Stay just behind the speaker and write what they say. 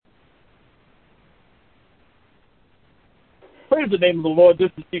Praise the name of the Lord. This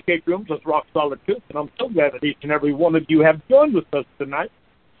is D.K. Grooms with Rock Solid Truth, and I'm so glad that each and every one of you have joined with us tonight.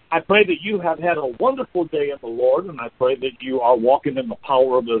 I pray that you have had a wonderful day in the Lord, and I pray that you are walking in the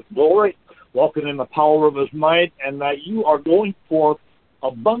power of His glory, walking in the power of His might, and that you are going forth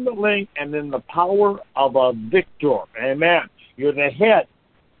abundantly and in the power of a victor. Amen. You're the head,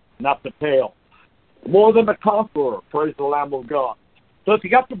 not the tail. More than a conqueror. Praise the Lamb of God. So if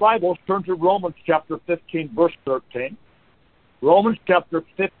you got the Bibles, turn to Romans chapter 15, verse 13. Romans chapter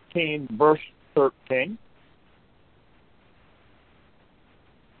 15, verse 13.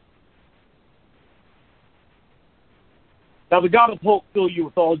 Now the God of hope fill you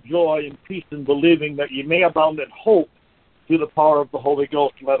with all joy and peace in believing that ye may abound in hope through the power of the Holy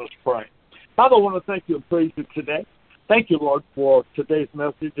Ghost. Let us pray. Father, I want to thank you and praise you today. Thank you, Lord, for today's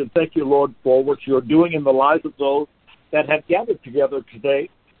message, and thank you, Lord, for what you're doing in the lives of those that have gathered together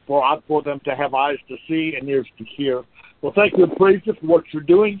today for them to have eyes to see and ears to hear. Well, thank you and praise you for what you're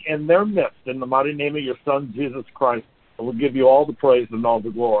doing in their midst in the mighty name of your Son, Jesus Christ. And we'll give you all the praise and all the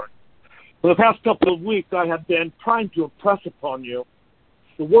glory. For the past couple of weeks, I have been trying to impress upon you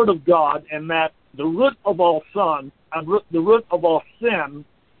the Word of God, and that the root of all sin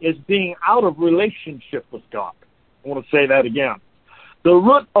is being out of relationship with God. I want to say that again. The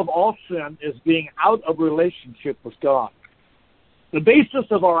root of all sin is being out of relationship with God. The basis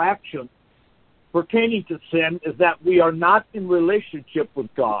of our action pertaining to sin is that we are not in relationship with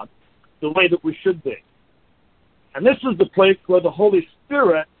God the way that we should be. And this is the place where the Holy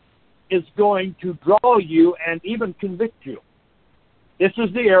Spirit is going to draw you and even convict you. This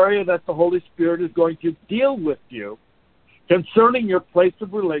is the area that the Holy Spirit is going to deal with you concerning your place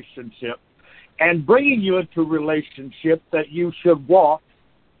of relationship and bringing you into relationship that you should walk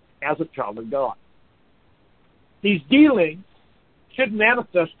as a child of God. These dealings should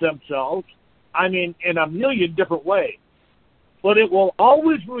manifest themselves, in a million different ways. But it will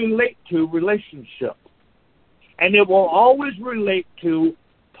always relate to relationship. And it will always relate to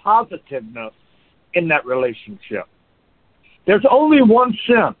positiveness in that relationship. There's only one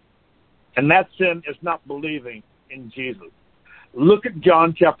sin, and that sin is not believing in Jesus. Look at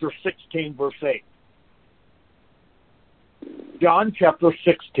John chapter 16, verse 8. John chapter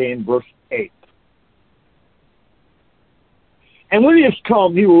 16, verse 8. And when he has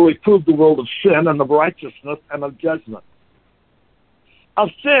come, he will reprove the world of sin and of righteousness and of judgment. Of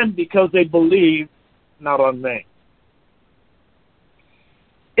sin, because they believe not on me.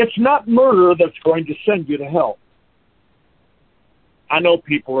 It's not murder that's going to send you to hell. I know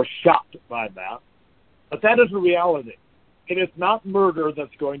people are shocked by that, but that is a reality. It is not murder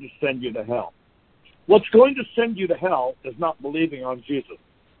that's going to send you to hell. What's going to send you to hell is not believing on Jesus.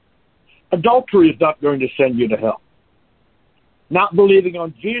 Adultery is not going to send you to hell. Not believing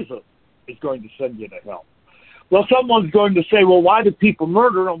on Jesus is going to send you to hell. Well, someone's going to say, well, why do people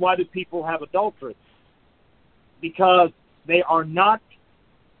murder and why do people have adultery? Because they are not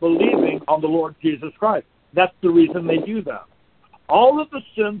believing on the Lord Jesus Christ. That's the reason they do that. All of the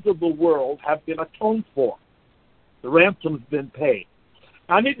sins of the world have been atoned for. The ransom's been paid.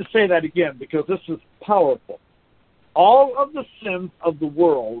 I need to say that again because this is powerful. All of the sins of the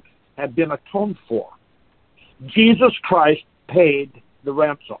world have been atoned for. Jesus Christ paid the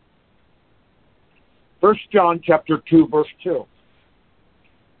ransom. 1 John chapter 2, verse 2.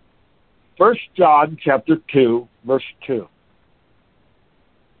 1 John chapter 2, verse 2.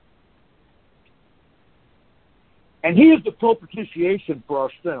 And he is the propitiation for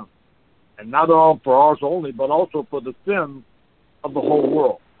our sins, and not all for ours only, but also for the sins of the whole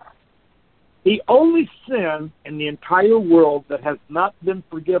world. The only sin in the entire world that has not been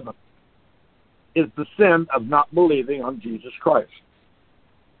forgiven is the sin of not believing on Jesus Christ.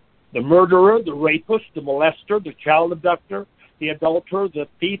 The murderer, the rapist, the molester, the child abductor, the adulterer, the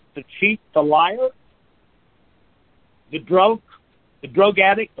thief, the cheat, the liar, the drug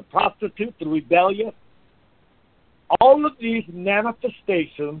addict, the prostitute, the rebellious, all of these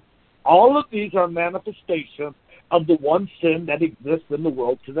are manifestations of the one sin that exists in the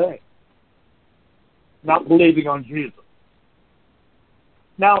world today. Not believing on Jesus.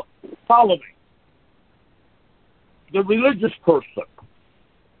 Now, follow me. The religious person,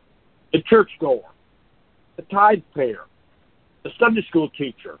 the churchgoer, the tithe payer, the Sunday school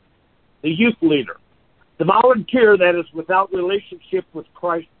teacher, the youth leader, the volunteer that is without relationship with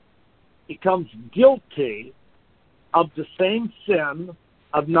Christ becomes guilty of the same sin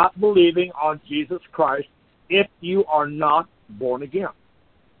of not believing on Jesus Christ if you are not born again.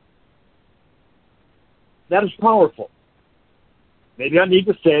 That is powerful. Maybe I need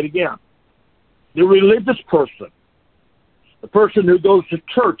to say it again. The religious person, the person who goes to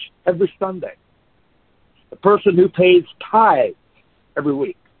church every Sunday, the person who pays tithes every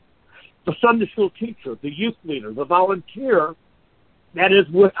week, the Sunday school teacher, the youth leader, the volunteer that is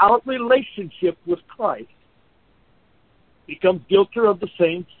without relationship with Christ becomes guilty of the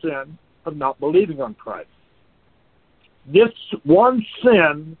same sin of not believing on Christ. This one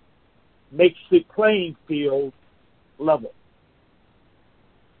sin makes the playing field level.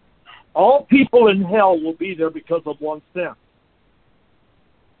 All people in hell will be there because of one sin.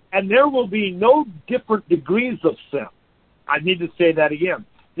 And there will be no different degrees of sin. I need to say that again.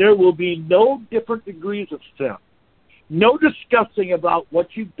 There will be no different degrees of sin. No discussing about what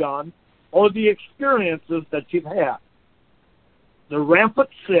you've done or the experiences that you've had. The rampant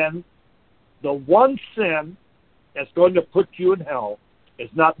sin, the one sin that's going to put you in hell, is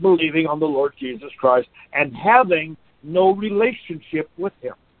not believing on the Lord Jesus Christ and having no relationship with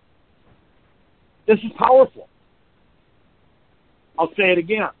Him. This is powerful. I'll say it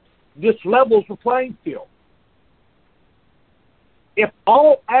again. This levels the playing field. If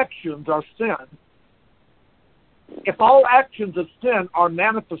all actions are sin, if all actions of sin are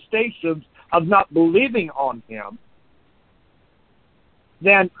manifestations of not believing on Him,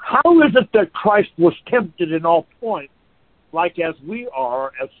 then how is it that Christ was tempted in all points, like as we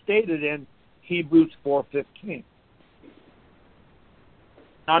are, as stated in Hebrews 4:15?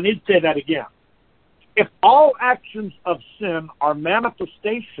 Now, I need to say that again. If all actions of sin are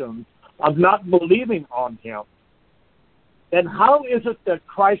manifestations of not believing on Him, then how is it that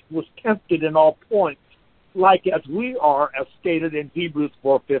Christ was tempted in all points, like as we are, as stated in Hebrews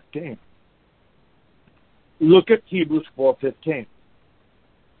 4:15? Look at Hebrews 4:15.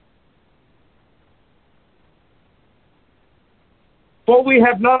 For we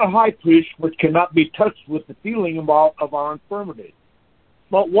have not a high priest which cannot be touched with the feeling of our infirmities,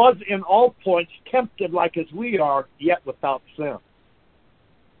 but was in all points tempted like as we are, yet without sin.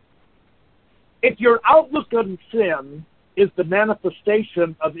 If your outlook on sin is the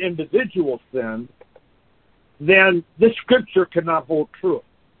manifestation of individual sin, then this scripture cannot hold true.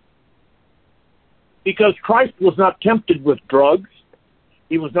 Because Christ was not tempted with drugs.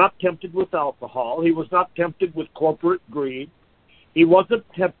 He was not tempted with alcohol. He was not tempted with corporate greed. He wasn't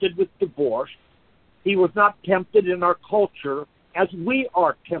tempted with divorce. He was not tempted in our culture as we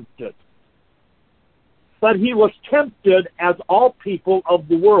are tempted. But He was tempted as all people of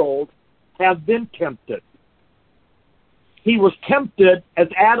the world have been tempted. He was tempted as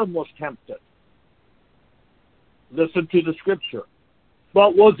Adam was tempted. Listen to the scripture.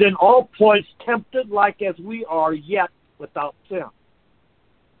 But was in all points tempted like as we are, yet without sin.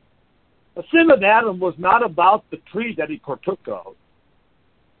 The sin of Adam was not about the tree that he partook of.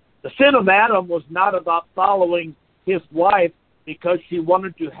 The sin of Adam was not about following his wife because she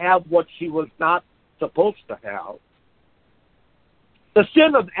wanted to have what she was not supposed to have. The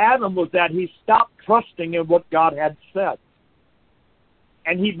sin of Adam was that he stopped trusting in what God had said.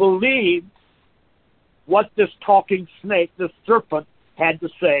 And he believed what this talking snake, this serpent, had to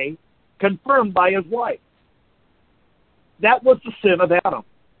say, confirmed by his wife. That was the sin of Adam.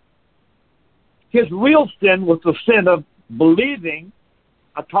 His real sin was the sin of believing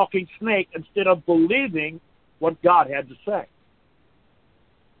a talking snake instead of believing what God had to say.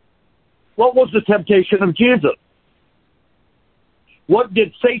 What was the temptation of Jesus? What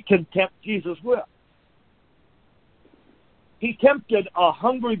did Satan tempt Jesus with? He tempted a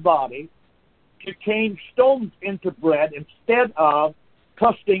hungry body to change stones into bread instead of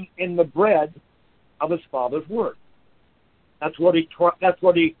trusting in the bread of his Father's word. That's what he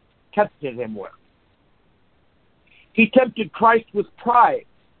tempted him with. He tempted Christ with pride.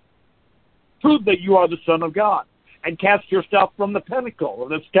 Prove that you are the Son of God and cast yourself from the pinnacle of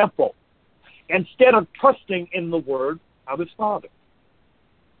this temple instead of trusting in the word of his Father.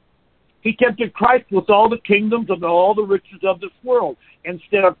 He tempted Christ with all the kingdoms and all the riches of this world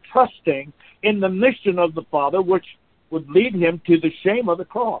instead of trusting in the mission of the Father, which would lead him to the shame of the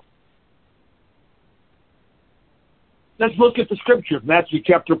cross. Let's look at the scriptures. Matthew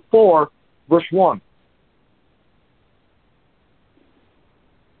chapter 4, verse 1.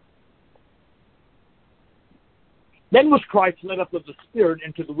 Then was Christ led up of the Spirit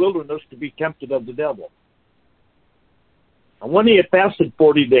into the wilderness to be tempted of the devil. And when he had fasted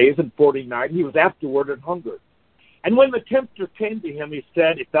 40 days and 40 nights, he was afterward and hungered. And when the tempter came to him, he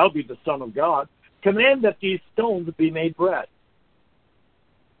said, If thou be the Son of God, command that these stones be made bread.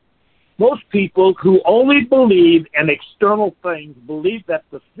 Most people who only believe in external things believe that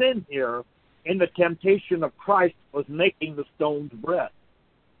the sin here in the temptation of Christ was making the stones bread.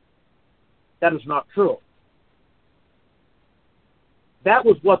 That is not true. That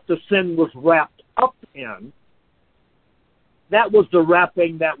was what the sin was wrapped up in. That was the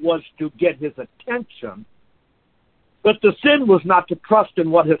wrapping that was to get his attention But the sin was not to trust in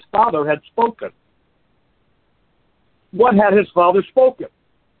what his father had spoken. What had his father spoken?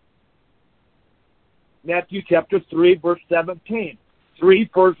 Matthew chapter 3, verse 17. 3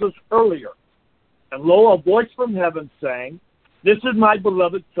 verses earlier. And lo, a voice from heaven saying, "This is my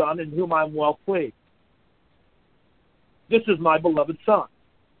beloved Son, in whom I am well pleased." This is my beloved Son.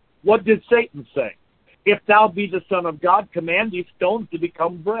 What did Satan say? "If thou be the Son of God, command these stones to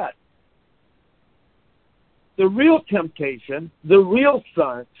become bread." The real temptation, the real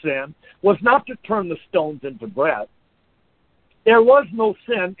sin, was not to turn the stones into bread. There was no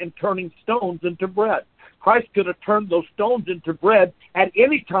sin in turning stones into bread. Christ could have turned those stones into bread at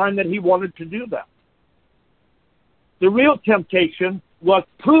any time that he wanted to do that. The real temptation was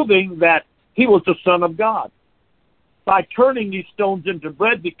proving that he was the Son of God by turning these stones into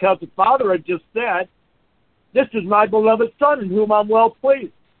bread, because the Father had just said, "This is my beloved Son, in whom I'm well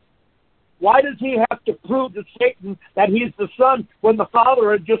pleased." Why does he have to prove to Satan that he's the Son when the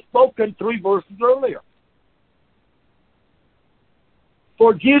Father had just spoken 3 verses earlier?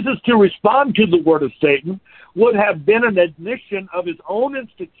 For Jesus to respond to the word of Satan would have been an admission of his own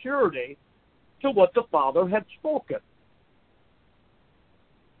insecurity to what the Father had spoken.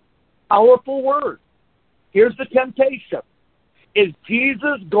 Powerful word. Here's the temptation. Is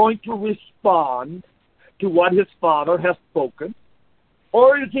Jesus going to respond to what his Father has spoken?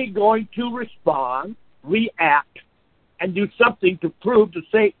 Or is he going to respond, react, and do something to prove to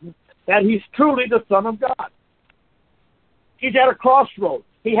Satan that he's truly the Son of God? He's at a crossroads.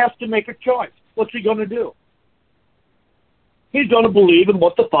 He has to make a choice. What's he going to do? He's going to believe in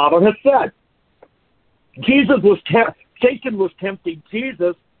what the Father has said. Satan was tempting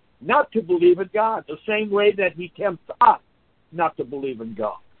Jesus not to believe in God, the same way that he tempts us not to believe in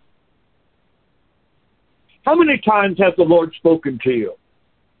God. How many times has the Lord spoken to you?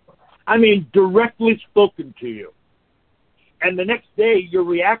 I mean, directly spoken to you. And the next day, you're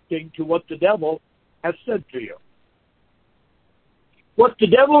reacting to what the devil has said to you. What the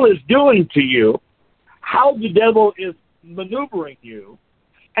devil is doing to you, how the devil is maneuvering you,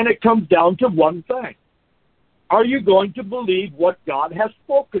 and it comes down to one thing. Are you going to believe what God has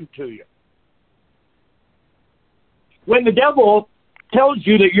spoken to you? When the devil tells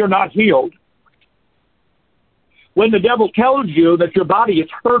you that you're not healed, when the devil tells you that your body is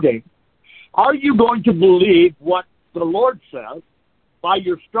hurting, are you going to believe what the Lord says, by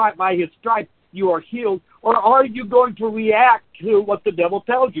his stripes you are healed, or are you going to react to what the devil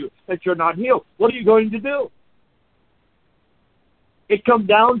tells you, that you're not healed? What are you going to do? It comes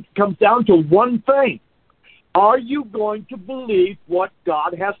down to one thing. Are you going to believe what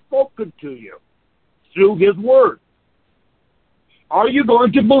God has spoken to you through his word? Are you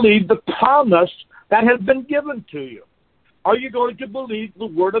going to believe the promise that has been given to you? Are you going to believe the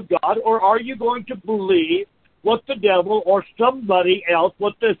word of God, or are you going to believe what the devil or somebody else,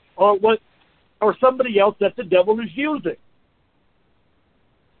 or somebody else that the devil is using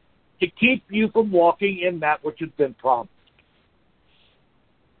to keep you from walking in that which has been promised?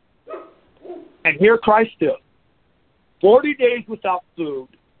 And here Christ is, 40 days without food,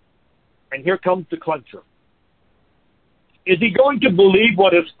 and here comes the cleanser. Is he going to believe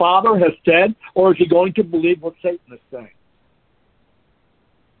what his Father has said, or is he going to believe what Satan is saying?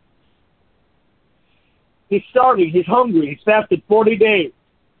 He's starving, he's hungry, he's fasted 40 days.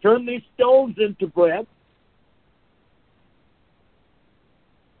 Turn these stones into bread.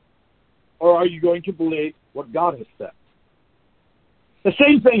 Or are you going to believe what God has said? The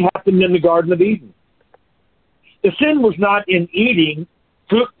same thing happened in the Garden of Eden. The sin was not in eating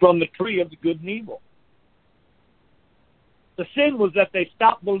fruit from the tree of the good and evil. The sin was that they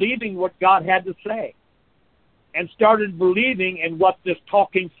stopped believing what God had to say and started believing in what this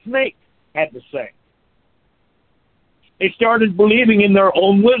talking snake had to say. They started believing in their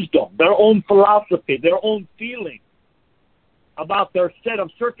own wisdom, their own philosophy, their own feelings about their set of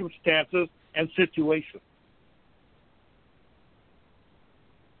circumstances and situations.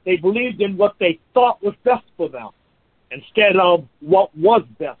 They believed in what they thought was best for them instead of what was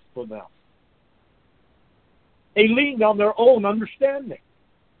best for them. They leaned on their own understanding.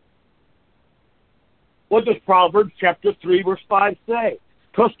 What does Proverbs chapter 3, verse 5 say?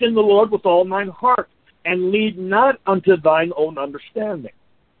 Trust in the Lord with all thine heart, and lead not unto thine own understanding.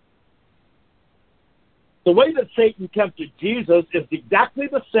 The way that Satan tempted Jesus is exactly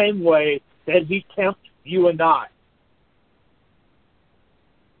the same way that he tempts you and I.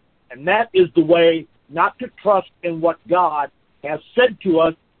 And that is the way not to trust in what God has said to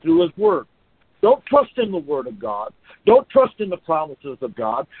us through his word. Don't trust in the Word of God. Don't trust in the promises of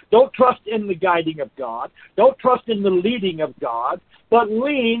God. Don't trust in the guiding of God. Don't trust in the leading of God, but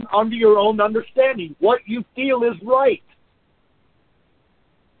lean onto your own understanding, what you feel is right.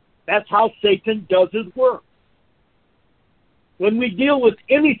 That's how Satan does his work. When we deal with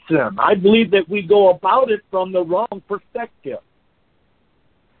any sin, I believe that we go about it from the wrong perspective.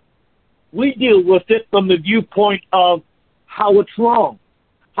 We deal with it from the viewpoint of how it's wrong,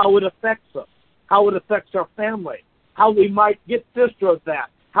 how it affects us, how it affects our family, how we might get this or that,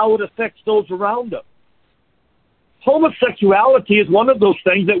 how it affects those around us. Homosexuality is one of those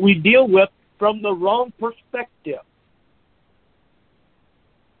things that we deal with from the wrong perspective.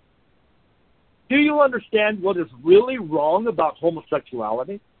 Do you understand what is really wrong about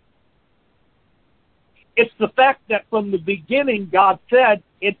homosexuality? It's the fact that from the beginning God said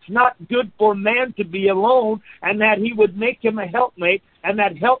it's not good for man to be alone, and that he would make him a helpmate, and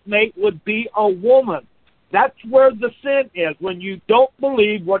that helpmate would be a woman. That's where the sin is, when you don't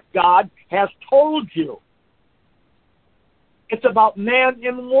believe what God has told you. It's about man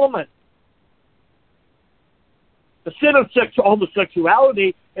and woman. The sin of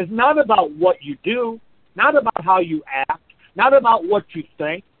homosexuality is not about what you do, not about how you act, not about what you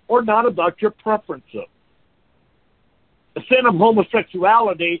think, or not about your preferences. The sin of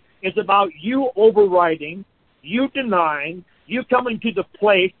homosexuality is about you overriding, you denying, you coming to the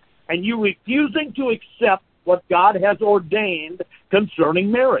place, and you refusing to accept what God has ordained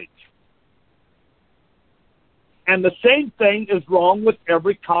concerning marriage. And the same thing is wrong with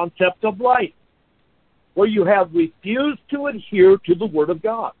every concept of life, where you have refused to adhere to the Word of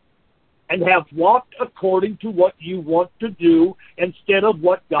God and have walked according to what you want to do instead of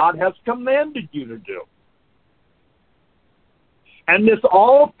what God has commanded you to do. And this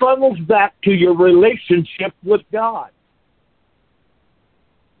all funnels back to your relationship with God.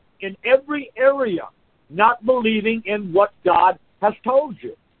 In every area, not believing in what God has told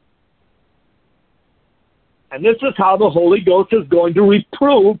you. And this is how the Holy Ghost is going to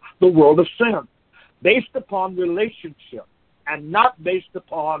reprove the world of sin, based upon relationship and not based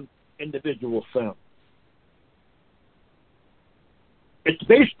upon individual sin. It's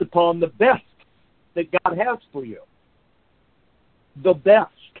based upon the best that God has for you. The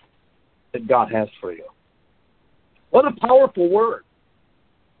best that God has for you. What a powerful word.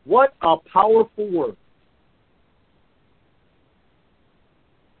 What a powerful word.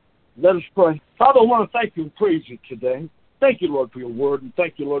 Let us pray. Father, I want to thank you and praise you today. Thank you, Lord, for your word, and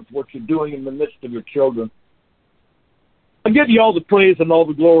thank you, Lord, for what you're doing in the midst of your children. I give you all the praise and all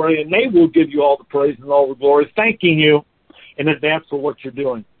the glory, and they will give you all the praise and all the glory, thanking you in advance for what you're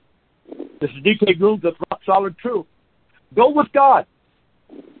doing. This is D.K. Grooms of Rock Solid Truth. Go with God,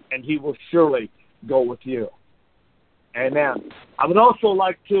 and he will surely go with you. Amen. I would also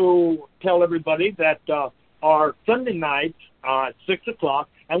like to tell everybody that our Sunday nights are at 6 o'clock,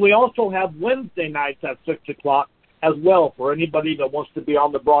 and we also have Wednesday nights at 6 o'clock as well for anybody that wants to be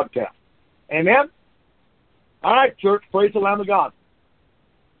on the broadcast. Amen? All right, church, praise the Lamb of God.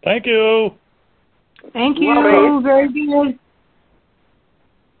 Thank you. Thank you. Very good.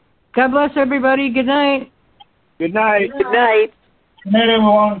 God bless everybody. Good night. Good night. Good night. Good night,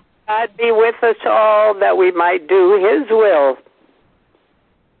 everyone. God be with us all that we might do his will.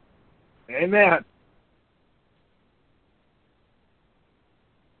 Amen.